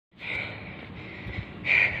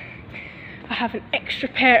have an extra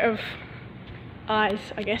pair of eyes,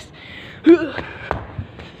 I guess.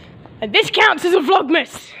 And this counts as a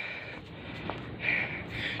Vlogmas.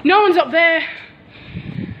 No one's up there.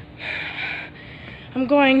 I'm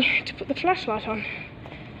going to put the flashlight on.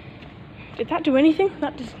 Did that do anything?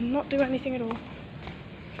 That does not do anything at all.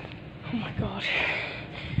 Oh my god.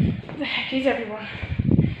 What the heck is everyone?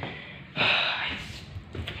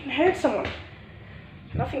 I heard someone.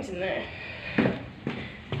 Nothing's in there.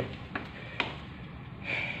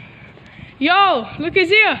 Yo, look who's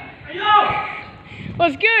here. Yo!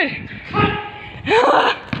 What's good?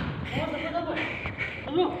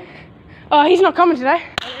 Oh, he's not coming today.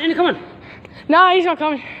 Ain't coming? No, he's not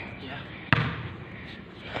coming. Yeah.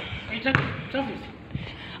 Are you taking selfies?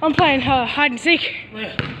 I'm playing hide and seek.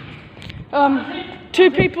 Where? 2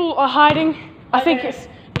 people are hiding. I think it's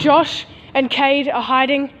Josh and Cade are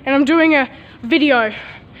hiding, and I'm doing a video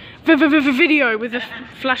with a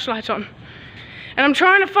flashlight on, and I'm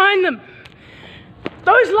trying to find them.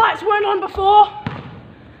 Those lights weren't on before.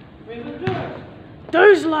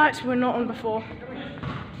 Those lights were not on before.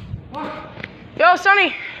 Yo,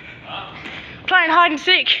 Sonny. Playing hide and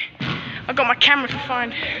seek. I've got my camera to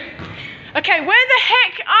find. Okay, where the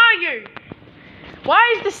heck are you? Why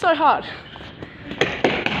is this so hard?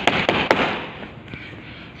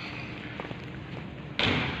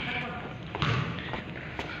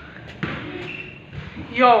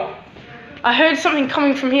 Yo, I heard something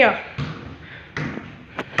coming from here.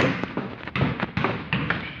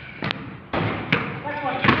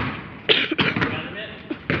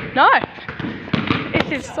 No,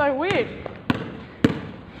 this is so weird.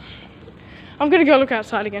 I'm gonna go look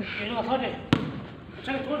outside again. What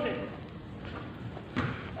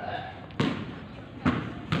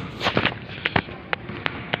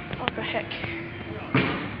the heck?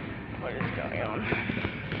 What is going on?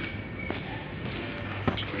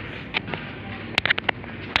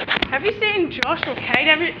 Have you seen Josh or Kate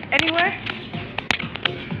anywhere?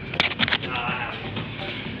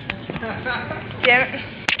 Damn it.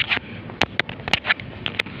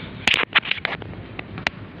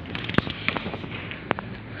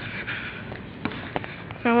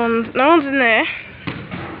 No one's in there.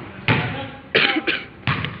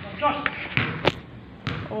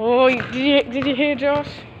 Oh, did you hear Josh?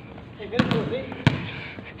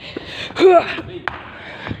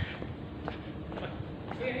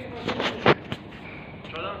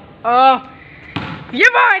 Oh, you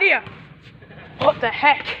have no idea. What the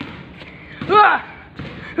heck? Not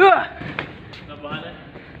behind it?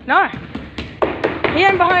 No, he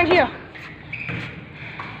ain't behind here.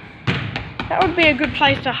 That would be a good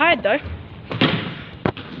place to hide, though.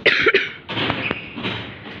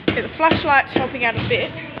 Yeah, the flashlight's helping out a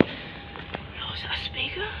bit. Oh, is that a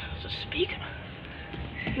speaker? Is that a speaker?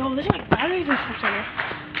 Yo, there's like batteries and stuff down here.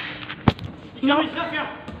 No one's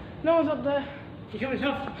up there. You killed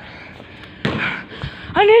yourself?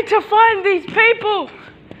 I need to find these people.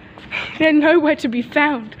 They're nowhere to be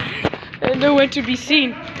found. They're nowhere to be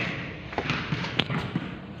seen.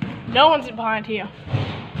 No one's behind here.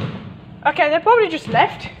 Okay, they probably just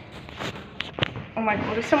left. Oh my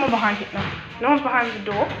god, there's someone behind here now. No one's behind the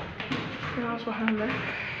door. No one's behind there.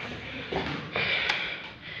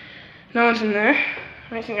 No one's in there.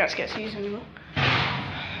 I don't think that gets used anymore.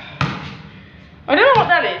 I don't know what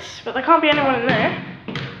that is, but there can't be anyone in there.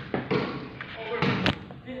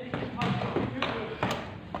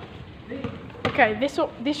 Okay, this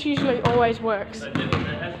usually always works.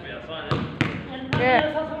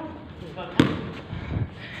 Yeah.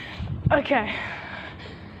 Okay.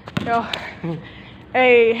 Yo.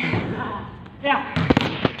 Hey. Yeah.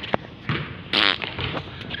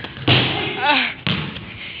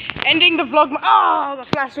 Ending the vlog. Oh, the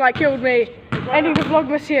flashlight killed me. Ending the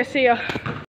Vlogmas here. See ya.